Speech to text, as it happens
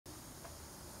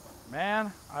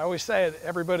Man, I always say it,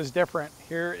 every boat is different.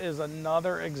 Here is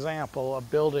another example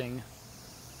of building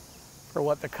for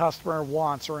what the customer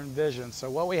wants or envisions.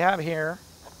 So what we have here,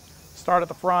 start at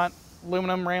the front,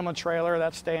 aluminum Ramblin' trailer,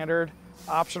 that's standard.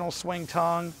 Optional swing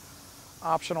tongue,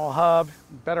 optional hub.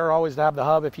 Better always to have the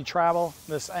hub if you travel.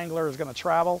 This angler is gonna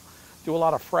travel. Do a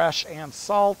lot of fresh and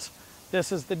salt.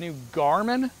 This is the new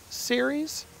Garmin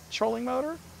series trolling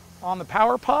motor on the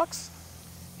power pucks.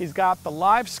 He's got the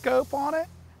live scope on it.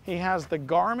 He has the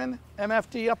Garmin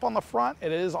MFD up on the front.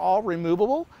 It is all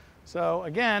removable. So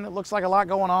again, it looks like a lot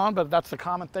going on, but that's the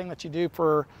common thing that you do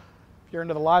for, if you're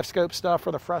into the live scope stuff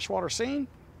for the freshwater scene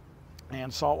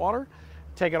and saltwater.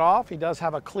 Take it off. He does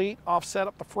have a cleat offset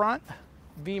up the front.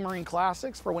 V Marine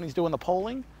Classics for when he's doing the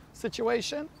poling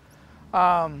situation.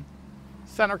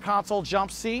 Center console jump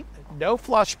seat, no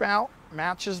flush mount,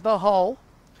 matches the hull.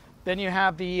 Then you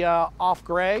have the off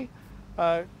gray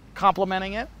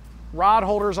complementing it. Rod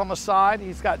holders on the side,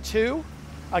 he's got two.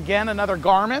 Again, another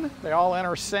Garmin. They all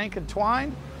intersync and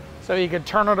twine. So you can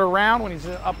turn it around when he's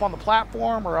up on the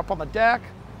platform or up on the deck.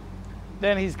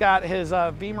 Then he's got his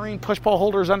V Marine push-pull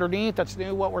holders underneath. That's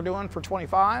new, what we're doing for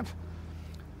 25.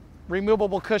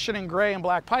 Removable cushion in gray and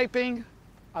black piping.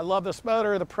 I love this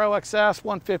motor, the ProXS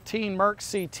 115 Merc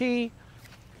CT.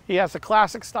 He has the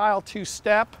classic style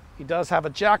two-step. He does have a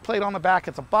jack plate on the back.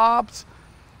 It's a Bob's.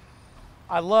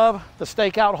 I love the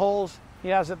stakeout holes. He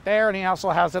has it there, and he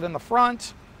also has it in the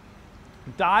front.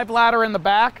 Dive ladder in the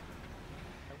back.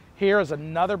 Here is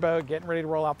another boat getting ready to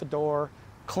roll out the door.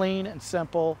 Clean and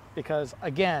simple, because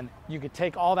again, you could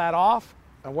take all that off,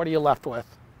 and what are you left with?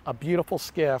 A beautiful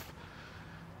skiff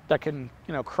that can,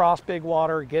 you know, cross big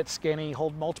water, get skinny,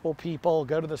 hold multiple people,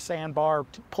 go to the sandbar,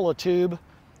 pull a tube,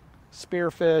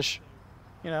 spearfish,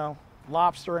 you know,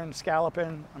 lobstering,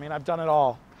 scalloping. I mean, I've done it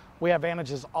all. We have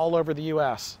vantages all over the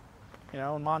U.S. You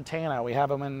know, in Montana, we have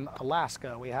them in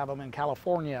Alaska, we have them in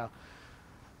California,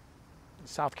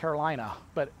 South Carolina,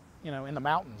 but, you know, in the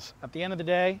mountains. At the end of the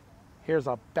day, here's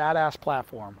a badass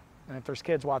platform. And if there's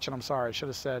kids watching, I'm sorry, I should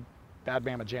have said bad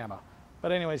mama jamma.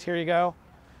 But anyways, here you go.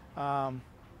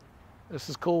 This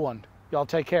is a cool one. Y'all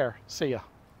take care. See ya.